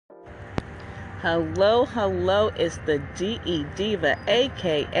Hello, hello, it's the DE Diva,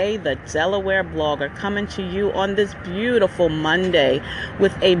 aka the Delaware Blogger, coming to you on this beautiful Monday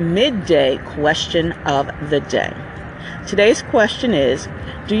with a midday question of the day. Today's question is,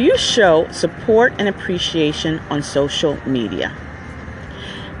 do you show support and appreciation on social media?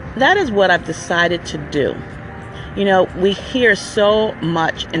 That is what I've decided to do. You know, we hear so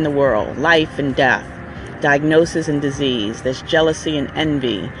much in the world, life and death, diagnosis and disease, there's jealousy and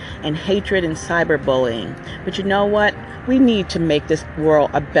envy, and hatred and cyberbullying. But you know what? We need to make this world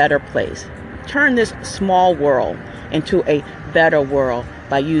a better place. Turn this small world into a better world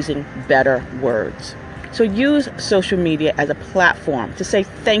by using better words. So use social media as a platform to say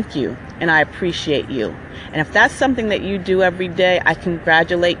thank you and I appreciate you. And if that's something that you do every day, I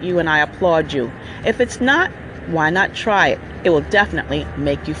congratulate you and I applaud you. If it's not, why not try it? It will definitely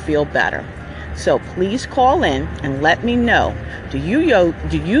make you feel better. So please call in and let me know, do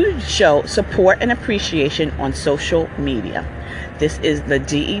you show support and appreciation on social media? This is the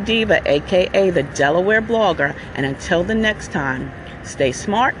DE Diva, aka the Delaware Blogger, and until the next time, stay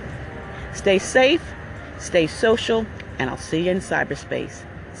smart, stay safe, stay social, and I'll see you in cyberspace.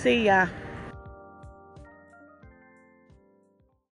 See ya.